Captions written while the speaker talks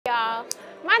Y'all,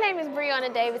 my name is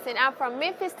Breonna Davidson. I'm from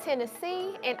Memphis,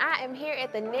 Tennessee, and I am here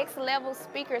at the Next Level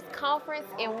Speakers Conference.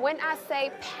 And when I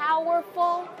say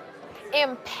powerful,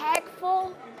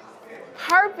 impactful,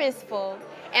 purposeful,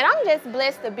 and I'm just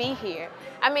blessed to be here.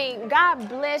 I mean, God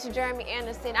bless Jeremy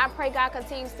Anderson. I pray God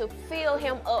continues to fill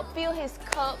him up, fill his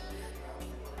cup.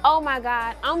 Oh my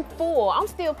God, I'm full. I'm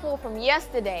still full from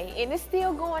yesterday, and it's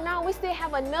still going on. We still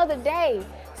have another day.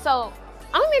 So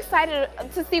I'm excited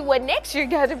to see what next year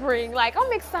got to bring. Like,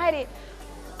 I'm excited.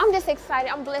 I'm just excited.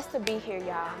 I'm blessed to be here,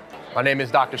 y'all. My name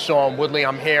is Dr. Sean Woodley.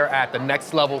 I'm here at the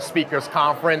Next Level Speakers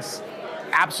Conference.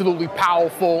 Absolutely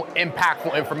powerful,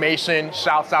 impactful information.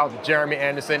 Shouts out to Jeremy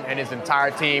Anderson and his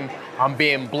entire team. I'm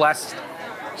being blessed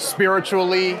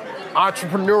spiritually,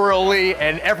 entrepreneurially,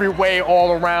 and every way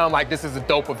all around. Like, this is a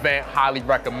dope event, highly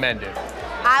recommended.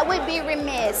 I would be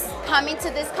remiss coming to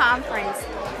this conference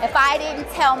if I didn't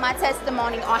tell my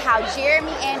testimony on how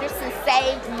Jeremy Anderson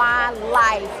saved my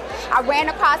life. I ran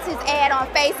across his ad on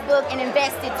Facebook and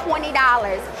invested $20.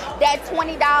 That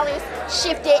 $20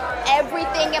 shifted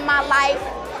everything in my life.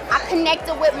 I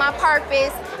connected with my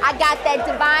purpose. I got that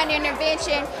divine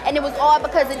intervention, and it was all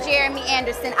because of Jeremy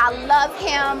Anderson. I love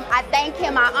him. I thank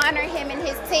him. I honor him and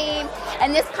his team.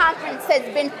 And this conference has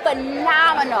been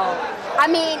phenomenal. I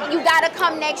mean, you gotta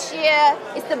come next year.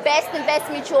 It's the best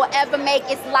investment you'll ever make.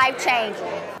 It's life-changing.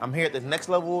 I'm here at the Next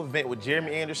Level event with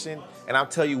Jeremy Anderson, and I'll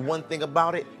tell you one thing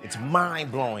about it. It's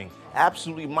mind-blowing.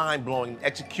 Absolutely mind-blowing.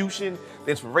 Execution,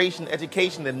 the inspiration, the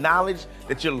education, the knowledge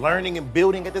that you're learning and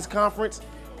building at this conference,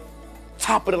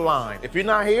 top of the line. If you're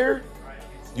not here,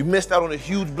 you missed out on a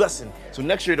huge blessing. So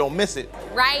next year, don't miss it.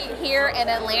 Right here in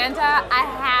Atlanta, I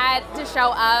had to show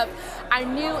up. I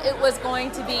knew it was going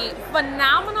to be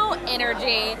phenomenal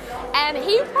energy, and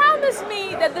he promised me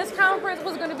that this conference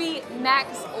was going to be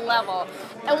next level.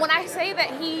 And when I say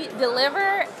that he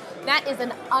delivered, that is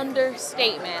an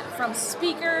understatement. From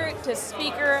speaker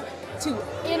to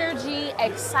energy,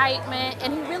 excitement,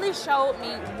 and he really showed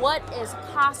me what is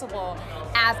possible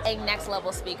as a next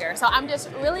level speaker. So I'm just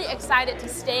really excited to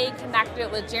stay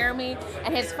connected with Jeremy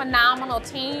and his phenomenal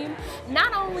team.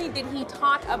 Not only did he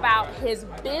talk about his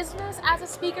business as a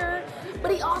speaker,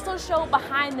 but he also showed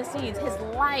behind the scenes, his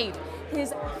life,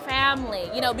 his family.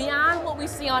 You know, beyond what we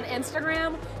see on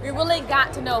Instagram, we really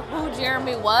got to know who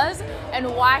Jeremy was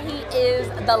and why he is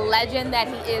the legend that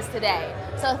he is today.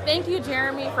 So thank you,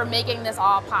 Jeremy, for making this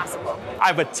all possible.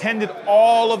 I've attended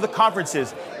all of the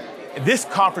conferences. This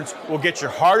conference will get your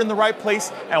heart in the right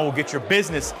place and will get your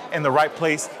business in the right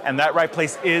place, and that right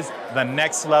place is the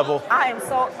Next Level. I am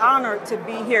so honored to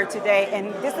be here today,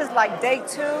 and this is like day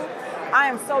 2. I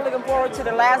am so looking forward to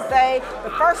the last day.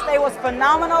 The first day was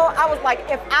phenomenal. I was like,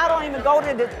 if I don't even go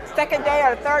to the second day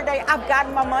or the third day, I've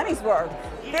gotten my money's worth.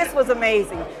 This was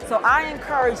amazing. So I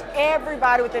encourage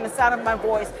everybody within the sound of my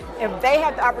voice, if they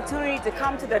have the opportunity to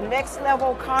come to the Next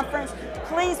Level conference,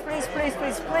 please, please, please,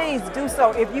 please, please do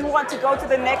so. If you want to go to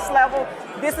the next level,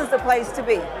 this is the place to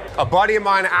be. A buddy of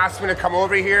mine asked me to come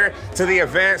over here to the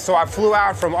event, so I flew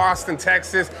out from Austin,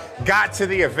 Texas, got to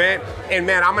the event, and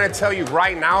man, I'm gonna tell you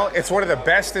right now, it's one of the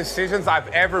best decisions I've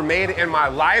ever made in my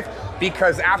life,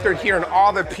 because after hearing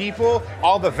all the people,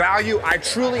 all the value, I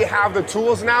truly have the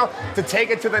tools now to take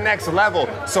it to the next level.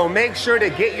 So make sure to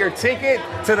get your ticket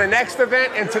to the next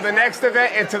event, and to the next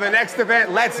event, and to the next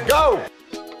event. Let's go!